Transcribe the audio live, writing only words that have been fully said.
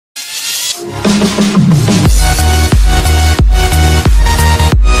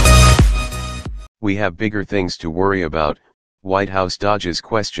We have bigger things to worry about. White House dodges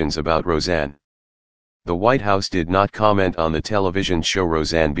questions about Roseanne. The White House did not comment on the television show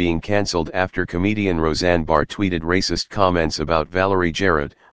Roseanne being cancelled after comedian Roseanne Barr tweeted racist comments about Valerie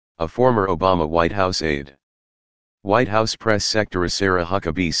Jarrett, a former Obama White House aide. White House press secretary Sarah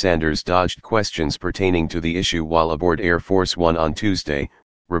Huckabee Sanders dodged questions pertaining to the issue while aboard Air Force One on Tuesday,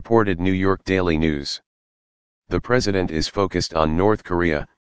 reported New York Daily News. The president is focused on North Korea,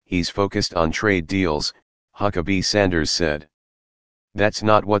 he's focused on trade deals, Huckabee Sanders said. That's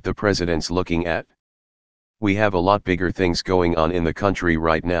not what the president's looking at. We have a lot bigger things going on in the country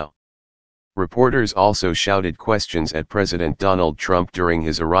right now. Reporters also shouted questions at President Donald Trump during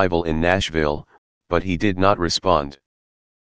his arrival in Nashville, but he did not respond.